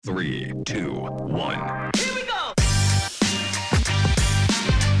3, 2, 1. Here we go!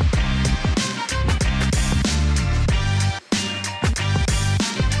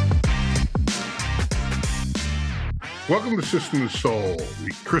 Welcome to System of Soul.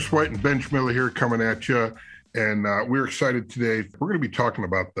 Chris White and Bench Miller here coming at you. And we're excited today. We're going to be talking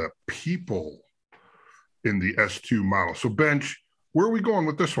about the people in the S2 model. So Bench, where are we going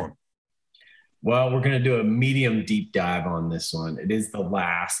with this one? Well, we're going to do a medium deep dive on this one. It is the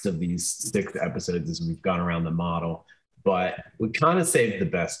last of these 6 episodes as we've gone around the model, but we kind of saved the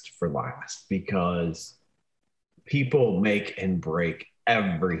best for last because people make and break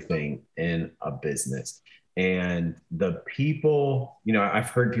everything in a business. And the people, I've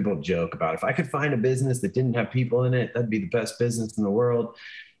heard people joke about if I could find a business that didn't have people in it, that'd be the best business in the world.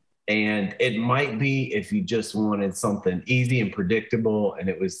 And it might be if you just wanted something easy and predictable and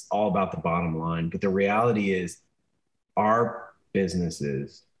it was all about the bottom line. But the reality is our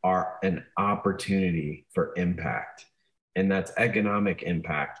businesses are an opportunity for impact. And that's economic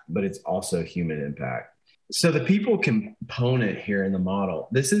impact, but it's also human impact. So the people component here in the model,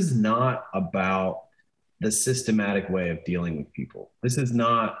 this is not about the systematic way of dealing with people. This is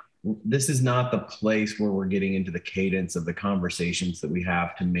not the place where we're getting into the cadence of the conversations that we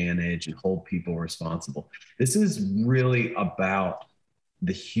have to manage and hold people responsible. This is really about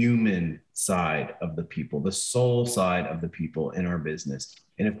the human side of the people, the soul side of the people in our business.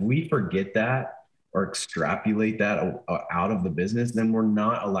 And if we forget that or extrapolate that out of the business, then we're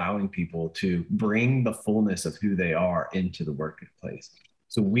not allowing people to bring the fullness of who they are into the workplace.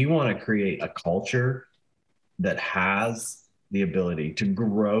 So we want to create a culture that has the ability to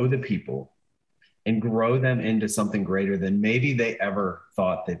grow the people and grow them into something greater than maybe they ever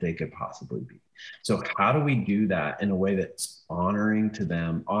thought that they could possibly be. So how do we do that in a way that's honoring to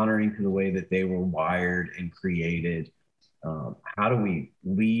them, honoring to the way that they were wired and created? How do we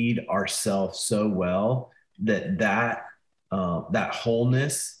lead ourselves so well that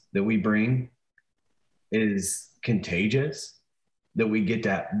wholeness that we bring is contagious, that we get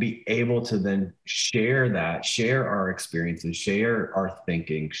to be able to then share our experiences, share our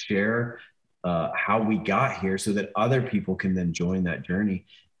thinking, share how we got here so that other people can then join that journey.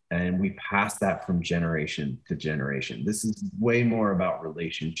 And we pass that from generation to generation. This is way more about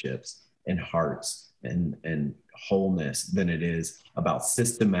relationships and hearts and wholeness than it is about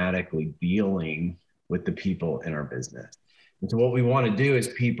systematically dealing with the people in our business. And so what we want to do is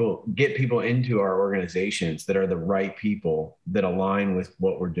get people into our organizations that are the right people that align with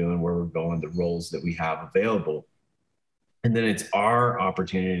what we're doing, where we're going, the roles that we have available. And then it's our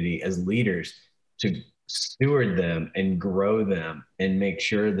opportunity as leaders to steward them and grow them and make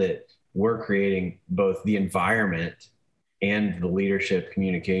sure that we're creating both the environment and the leadership,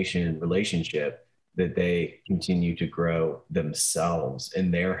 communication, relationship that they continue to grow themselves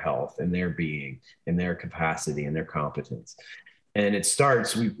and their health and their being and their capacity and their competence. And it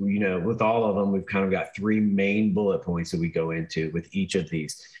starts, with all of them, we've kind of got 3 main bullet points that we go into with each of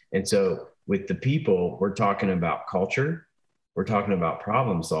these. And so with the people, we're talking about culture, we're talking about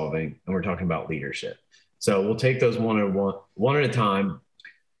problem solving, and we're talking about leadership. So we'll take those one at a time.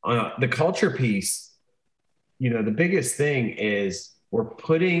 The culture piece, the biggest thing is we're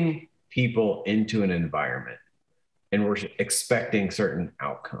putting people into an environment and we're expecting certain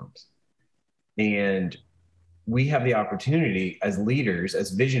outcomes. And we have the opportunity as leaders,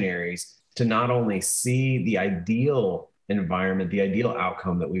 as visionaries, to not only see the ideal environment, the ideal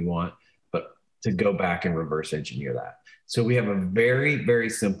outcome that we want, but to go back and reverse engineer that. So we have a very, very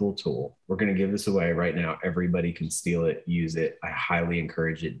simple tool. We're going to give this away right now. Everybody can steal it, use it. I highly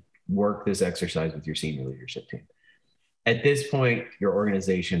encourage it. Work this exercise with your senior leadership team. At this point, your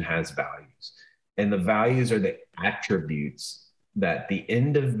organization has values, and the values are the attributes that the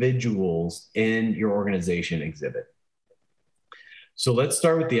individuals in your organization exhibit. So let's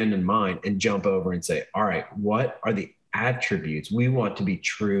start with the end in mind and jump over and say, all right, what are the attributes we want to be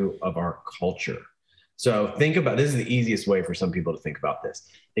true of our culture? So think about, this is the easiest way for some people to think about this.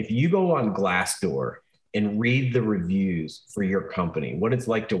 If you go on Glassdoor and read the reviews for your company, what it's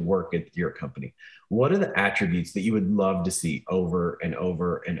like to work at your company, what are the attributes that you would love to see over and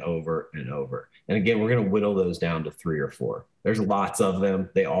over and over and over? And again, we're going to whittle those down to 3 or 4. There's lots of them.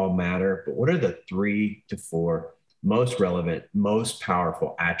 They all matter. But what are the 3 to 4 most relevant, most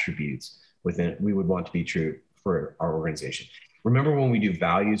powerful attributes within we would want to be true for our organization? Remember, when we do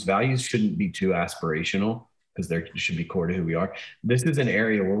values shouldn't be too aspirational because they should be core to who we are. This is an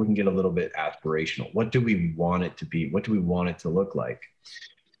area where we can get a little bit aspirational. What do we want it to be? What do we want it to look like?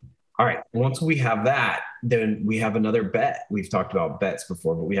 All right, once we have that, then we have another bet. We've talked about bets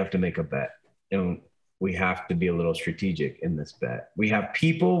before, but we have to make a bet. And we have to be a little strategic in this bet. We have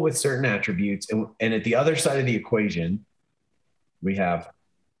people with certain attributes, and at the other side of the equation, we have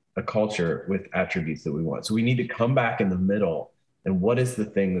a culture with attributes that we want. So we need to come back in the middle. And what is the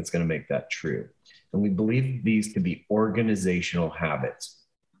thing that's going to make that true? And we believe these to be organizational habits.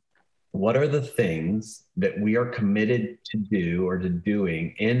 What are the things that we are committed to do or to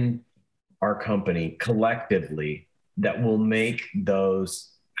doing in our company collectively that will make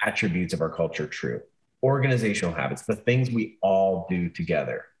those attributes of our culture true? Organizational habits, the things we all do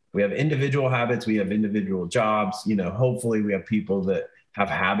together. We have individual habits, we have individual jobs. Hopefully we have people that have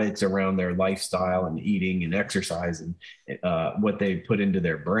habits around their lifestyle and eating and exercise and what they put into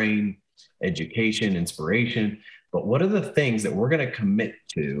their brain, education, inspiration. But what are the things that we're going to commit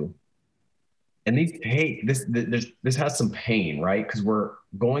to? And this has some pain, right? Because we're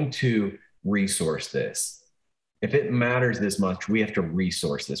going to resource this. If it matters this much, we have to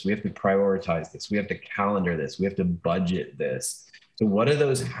resource this. We have to prioritize this. We have to calendar this. We have to budget this. So what are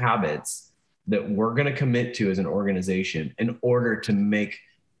those habits that we're going to commit to as an organization in order to make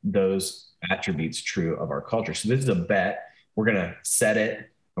those attributes true of our culture? So this is a bet. We're going to set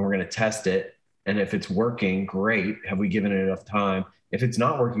it and we're going to test it. And if it's working, great. Have we given it enough time? If it's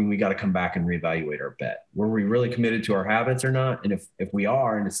not working, we got to come back and reevaluate our bet. Were we really committed to our habits or not? And if we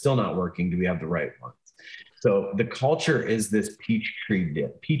are, and it's still not working, do we have the right ones? So the culture is this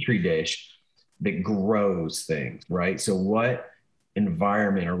petri dish that grows things, right? So what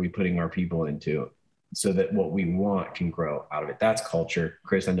environment are we putting our people into so that what we want can grow out of it? That's culture.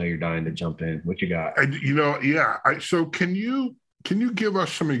 Chris, I know you're dying to jump in. What you got? So can you give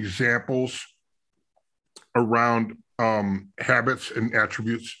us some examples around habits and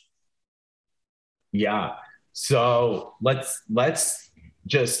attributes? Yeah. So let's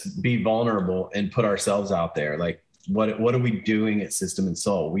just be vulnerable and put ourselves out there. Like, what are we doing at System and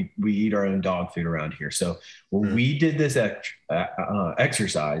Soul? We eat our own dog food around here. So when we did this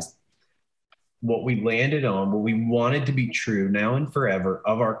exercise, what we landed on, what we wanted to be true now and forever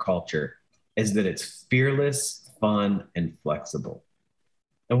of our culture, is that it's fearless, fun, and flexible.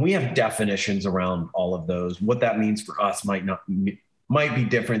 And we have definitions around all of those. What that means for us might be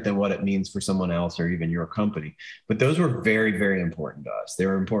different than what it means for someone else or even your company. But those were very, very important to us. They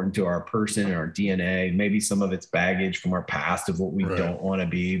were important to our person and our DNA, maybe some of its baggage from our past of what we don't want to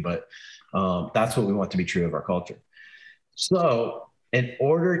be, but that's what we want to be true of our culture. So in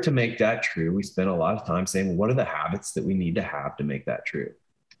order to make that true, we spent a lot of time saying, what are the habits that we need to have to make that true?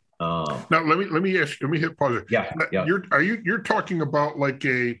 Now let me hit pause. Yeah. You're talking about like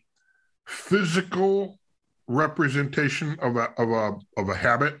a physical representation of a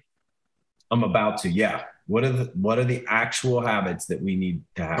habit? I'm about to. Yeah. What are the actual habits that we need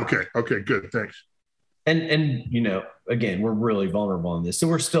to have? Okay, good. Thanks. And again, we're really vulnerable in this. So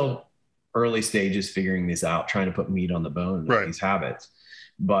we're still early stages figuring this out, trying to put meat on the bone of these habits.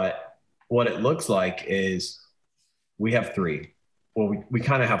 But what it looks like is we have 3. Well, we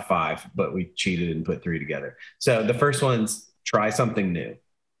kind of have 5, but we cheated and put 3 together. So the first one's try something new.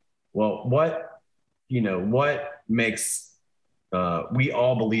 Well, what makes, we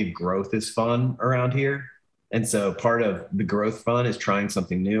all believe growth is fun around here. And so part of the growth fun is trying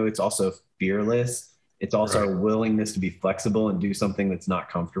something new. It's also fearless. It's also our willingness to be flexible and do something that's not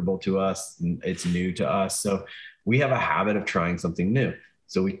comfortable to us. And it's new to us. So we have a habit of trying something new.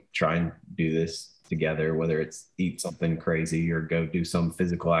 So we try and do this together, whether it's eat something crazy or go do some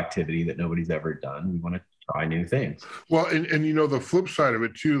physical activity that nobody's ever done. We want to try new things. Well, and the flip side of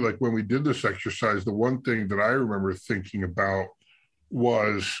it too, like when we did this exercise, the one thing that I remember thinking about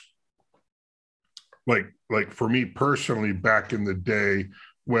was like for me personally, back in the day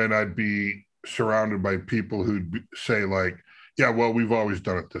when I'd be surrounded by people who'd say like, yeah, well, we've always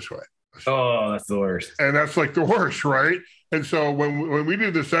done it this way. Oh, that's the worst. And that's like the worst, right? And so when we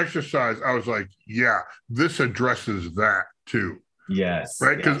did this exercise, I was like, yeah, this addresses that too. Yes.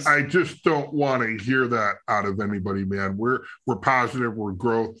 Right. Because I just don't want to hear that out of anybody, man. We're positive, we're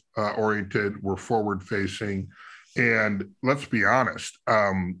growth oriented, we're forward facing. And let's be honest,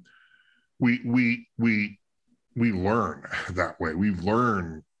 we learn that way. We've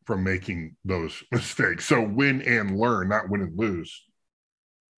learned from making those mistakes. So win and learn, not win and lose.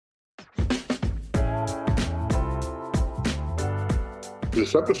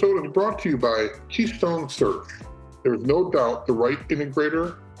 This episode is brought to you by Keystone Search. There is no doubt the right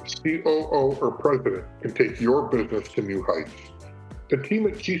integrator, COO, or president can take your business to new heights. The team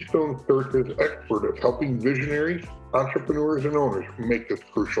at Keystone Search is expert at helping visionaries, entrepreneurs, and owners make this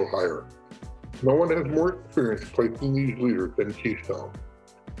crucial hire. No one has more experience placing these leaders than Keystone.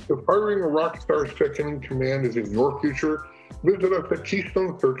 If hiring a rock star second in command is in your future, Visit us at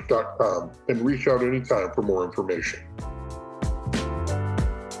KeystoneSearch.com and reach out anytime for more information.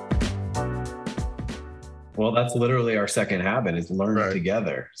 Well, that's literally our second habit is learn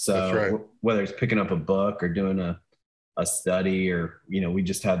together. So whether it's picking up a book or doing a study, or, we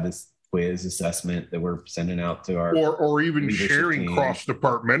just had this quiz assessment that we're sending out to our or even sharing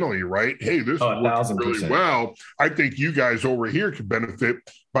cross-departmentally, right? Hey, this is working really well. I think you guys over here could benefit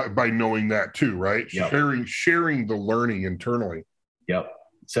by knowing that too, right? Yep. Sharing the learning internally. Yep.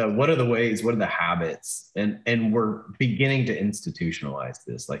 So what are the habits? And we're beginning to institutionalize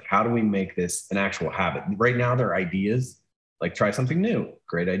this. Like, how do we make this an actual habit? Right now, they're ideas, like try something new.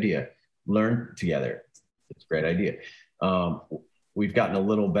 Great idea. Learn together. It's a great idea. We've gotten a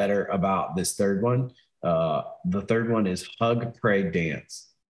little better about this third one. The third one is hug, pray, dance.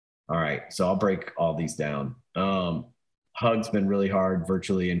 All right. So I'll break all these down. Hug's been really hard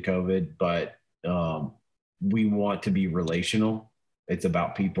virtually in COVID, but we want to be relational. It's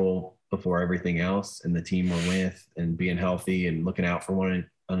about people before everything else, and the team we're with, and being healthy and looking out for one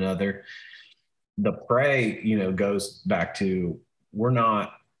another. The pray, goes back to, we're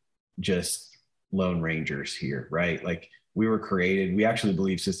not just lone rangers here, right? Like, we were created. We actually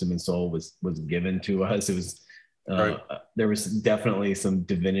believe System and Soul was given to us. It was there was definitely some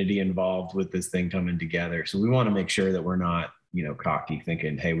divinity involved with this thing coming together. So we want to make sure that we're not, cocky,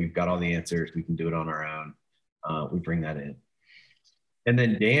 thinking, hey, we've got all the answers, we can do it on our own. We bring that in. And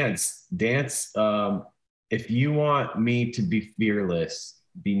then dance. If you want me to be fearless,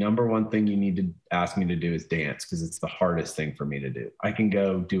 the number one thing you need to ask me to do is dance, because it's the hardest thing for me to do. I can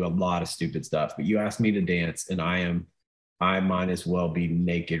go do a lot of stupid stuff, but you ask me to dance, and I might as well be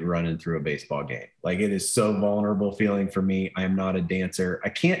naked running through a baseball game. Like, it is so vulnerable feeling for me. I am not a dancer. I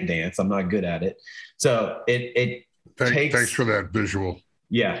can't dance. I'm not good at it. So thanks for that visual.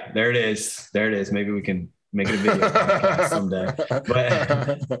 Yeah, there it is. Maybe we can make it a video podcast someday.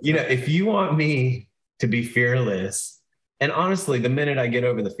 But, if you want me to be fearless, and honestly, the minute I get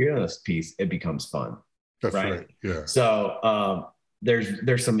over the fearless piece, it becomes fun. That's right. Yeah. So,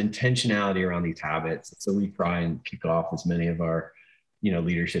 there's some intentionality around these habits. So we try and kick off as many of our,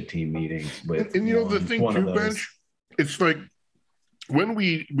 leadership team meetings with. And the thing too, Bench, it's like when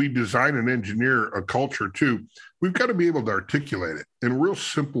we design and engineer a culture too, we've got to be able to articulate it in a real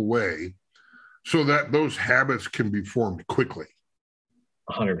simple way so that those habits can be formed quickly.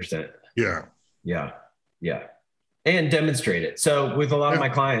 100%. Yeah. Yeah. Yeah. And demonstrate it. So with a lot of my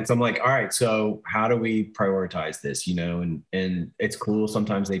clients, I'm like, all right, so how do we prioritize this? And it's cool.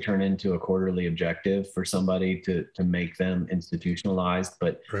 Sometimes they turn into a quarterly objective for somebody to make them institutionalized,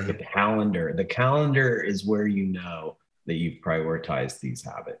 but the calendar is where that you've prioritized these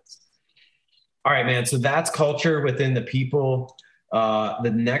habits. All right, man. So that's culture within the people.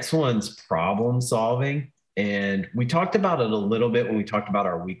 The next one's problem solving. And we talked about it a little bit when we talked about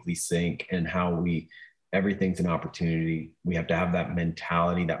our weekly sync and how everything's an opportunity. We have to have that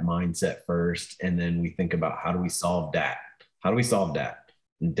mentality, that mindset first. And then we think about, how do we solve that?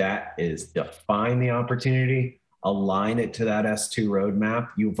 And that is define the opportunity, align it to that S2 roadmap.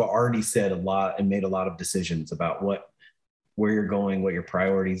 You've already said a lot and made a lot of decisions about where you're going, what your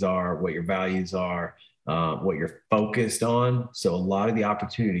priorities are, what your values are, what you're focused on. So a lot of the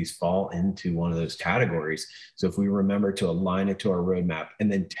opportunities fall into one of those categories. So if we remember to align it to our roadmap and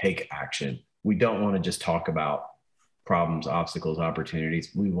then take action, we don't want to just talk about problems, obstacles, opportunities.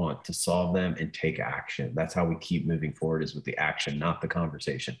 We want to solve them and take action. That's how we keep moving forward, is with the action, not the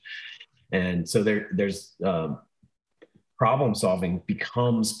conversation. And so there's problem solving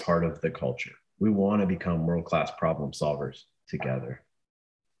becomes part of the culture. We want to become world-class problem solvers together.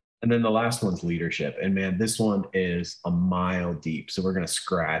 And then the last one's leadership. And man, this one is a mile deep. So we're going to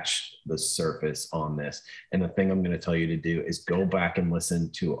scratch the surface on this. And the thing I'm going to tell you to do is go back and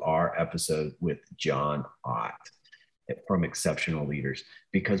listen to our episode with John Ott from Exceptional Leaders,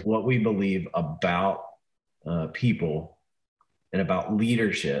 because what we believe about people and about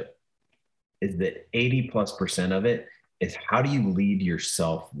leadership is that 80+% of it is, how do you lead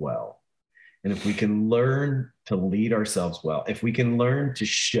yourself well? And if we can learn to lead ourselves well, if we can learn to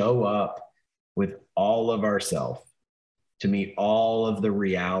show up with all of ourselves to meet all of the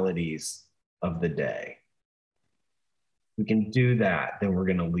realities of the day, we can do that, then we're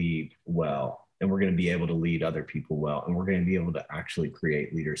going to lead well, and we're going to be able to lead other people well, and we're going to be able to actually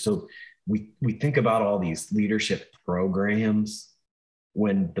create leaders. So we think about all these leadership programs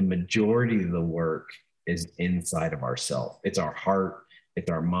when the majority of the work is inside of ourselves. It's our heart,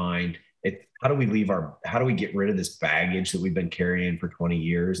 it's our mind. It's how do we get rid of this baggage that we've been carrying for 20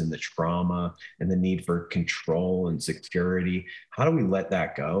 years, and the trauma and the need for control and security? How do we let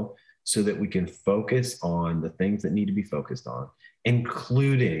that go? so that we can focus on the things that need to be focused on,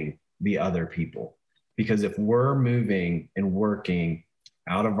 including the other people. Because if we're moving and working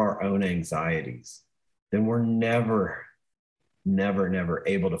out of our own anxieties, then we're never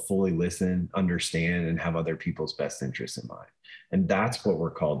able to fully listen, understand, and have other people's best interests in mind. And that's what we're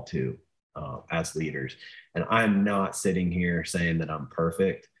called to as leaders. And I'm not sitting here saying that I'm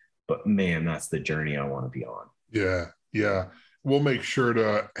perfect, but man, that's the journey I want to be on. Yeah. Yeah. We'll make sure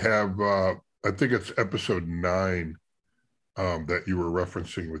to have, I think it's episode 9 that you were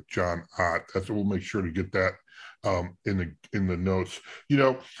referencing with John Ott. We'll make sure to get that in the notes.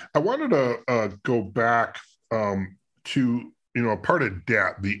 I wanted to go back to, a part of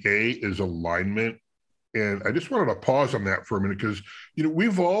DAT. The A is alignment. And I just wanted to pause on that for a minute because,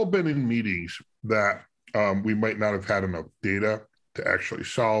 we've all been in meetings that we might not have had enough data to actually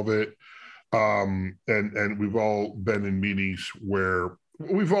solve it. And we've all been in meetings where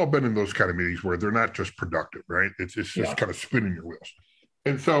we've all been in those kind of meetings where they're not just productive, right? It's just kind of spinning your wheels.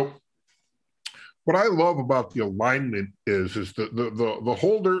 And so what I love about the alignment is the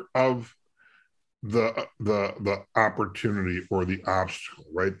holder of the opportunity or the obstacle,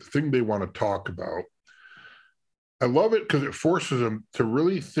 right? The thing they want to talk about. I love it because it forces them to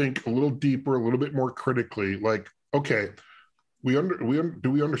really think a little deeper, a little bit more critically, like, okay, do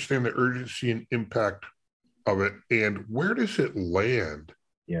we understand the urgency and impact of it, and where does it land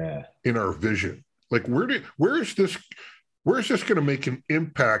in our vision? Like where is this going to make an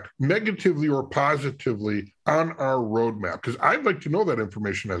impact negatively or positively on our roadmap? Because I'd like to know that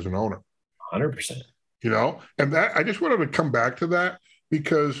information as an owner. 100%. And that I just wanted to come back to that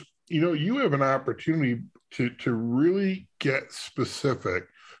because you have an opportunity to really get specific.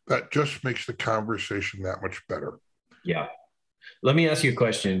 That just makes the conversation that much better. Yeah. Let me ask you a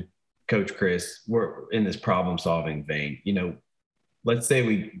question, Coach Chris. We're in this problem-solving vein. Let's say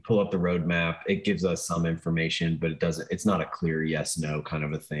we pull up the roadmap. It gives us some information, but it's not a clear yes, no kind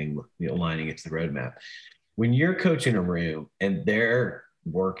of a thing, aligning it to the roadmap. When you're coaching a room and they're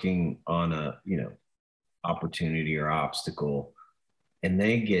working on a, opportunity or obstacle and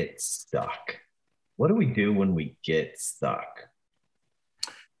they get stuck, what do we do when we get stuck?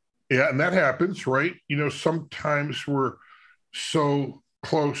 Yeah, and that happens, right? Sometimes we're so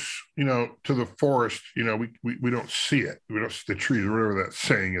close, to the forest, we don't see it. We don't see the trees, whatever that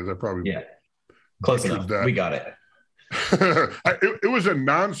saying is. I probably close enough. That. We got it. It was a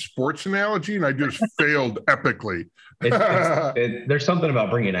non-sports analogy, and I just failed epically. There's something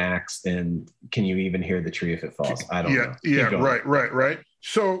about bringing an axe, and can you even hear the tree if it falls? I don't know. Yeah, right.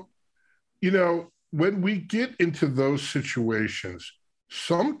 So, when we get into those situations,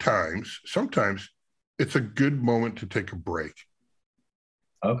 sometimes it's a good moment to take a break.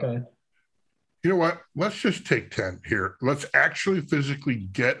 Okay. You know what? Let's just take 10 here. Let's actually physically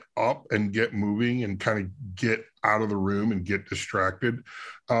get up and get moving and kind of get out of the room and get distracted.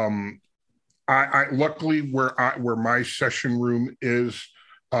 I luckily where my session room is,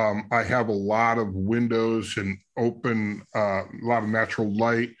 I have a lot of windows and open, a lot of natural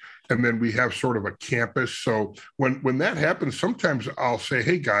light. And then we have sort of a campus. So when that happens, sometimes I'll say,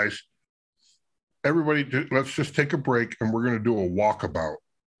 hey guys, everybody, let's just take a break and we're going to do a walkabout.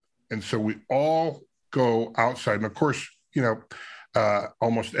 And so we all go outside. And of course,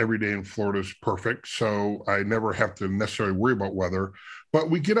 almost every day in Florida is perfect. So I never have to necessarily worry about weather. But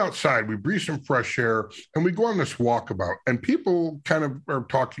we get outside, we breathe some fresh air, and we go on this walkabout. And people kind of are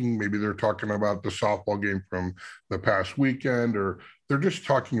talking, maybe they're talking about the softball game from the past weekend, or they're just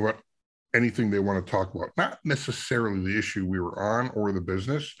talking about anything they want to talk about, not necessarily the issue we were on or the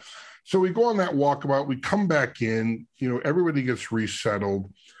business. So we go on that walkabout, we come back in, everybody gets resettled.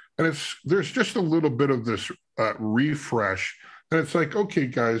 And there's just a little bit of this refresh. And it's like, okay,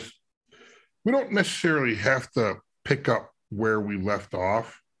 guys, we don't necessarily have to pick up where we left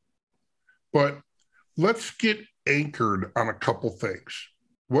off, but let's get anchored on a couple things.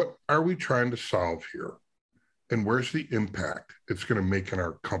 What are we trying to solve here? And where's the impact it's going to make in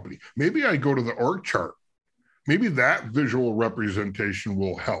our company? Maybe I go to the org chart. Maybe that visual representation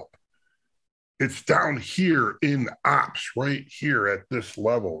will help. It's down here in ops, right here at this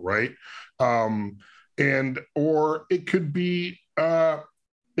level, right? Or it could be a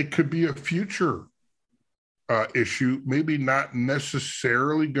future issue. Maybe not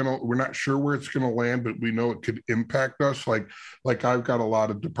necessarily we're not sure where it's gonna land, but we know it could impact us. Like I've got a lot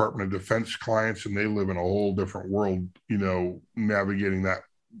of Department of Defense clients, and they live in a whole different world, navigating that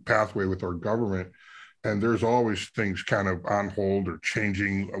pathway with our government. And there's always things kind of on hold or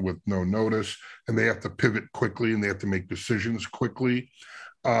changing with no notice, and they have to pivot quickly and they have to make decisions quickly.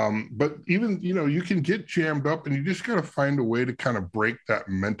 But even, you can get jammed up, and you just got to find a way to kind of break that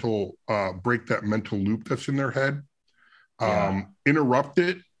mental loop that's in their head, interrupt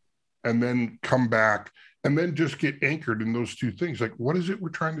it, and then come back, and then just get anchored in those two things. Like, what is it we're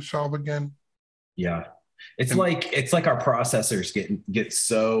trying to solve again? Yeah. It's like our processors get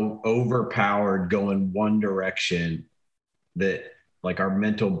so overpowered going one direction that like our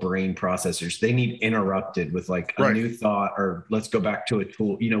mental brain processors, they need interrupted with like a new thought, or let's go back to a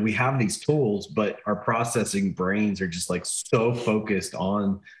tool. We have these tools, but our processing brains are just like so focused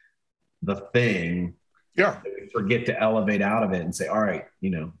on the thing. Yeah. That we forget to elevate out of it and say, all right,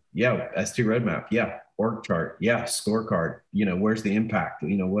 S2 roadmap. Yeah. Org chart. Yeah. Scorecard. Where's the impact?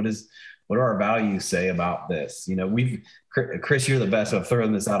 What do our values say about this? Chris, you're the best. I've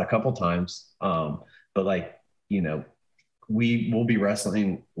thrown this out a couple times. But we will be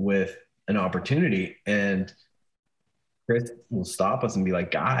wrestling with an opportunity, and Chris will stop us and be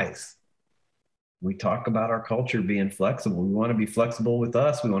like, guys, we talk about our culture being flexible. We want to be flexible with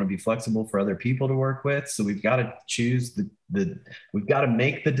us. We want to be flexible for other people to work with. So we've got to choose we've got to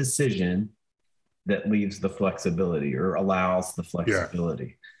make the decision that leaves the flexibility or allows the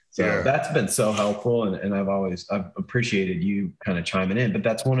flexibility. So that's been so helpful. And I've appreciated you kind of chiming in, but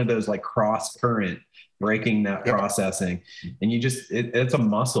that's one of those like cross current, breaking that processing. And it's a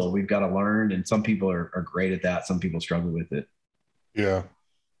muscle we've got to learn. And some people are great at that. Some people struggle with it. Yeah.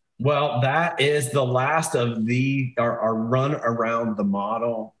 Well, that is the last of our run around the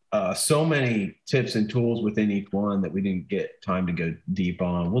model. So many tips and tools within each one that we didn't get time to go deep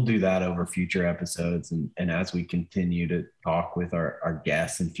on. We'll do that over future episodes and as we continue to talk with our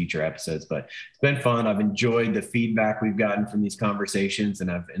guests in future episodes. But it's been fun. I've enjoyed the feedback we've gotten from these conversations,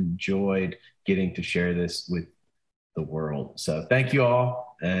 and I've enjoyed getting to share this with the world. So thank you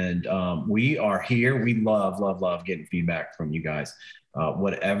all. And we are here. We love getting feedback from you guys.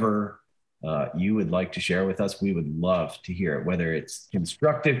 Whatever you would like to share with us, we would love to hear it, whether it's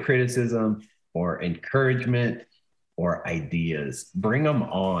constructive criticism or encouragement or ideas. Bring them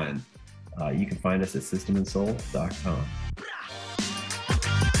on. You can find us at systemandsoul.com.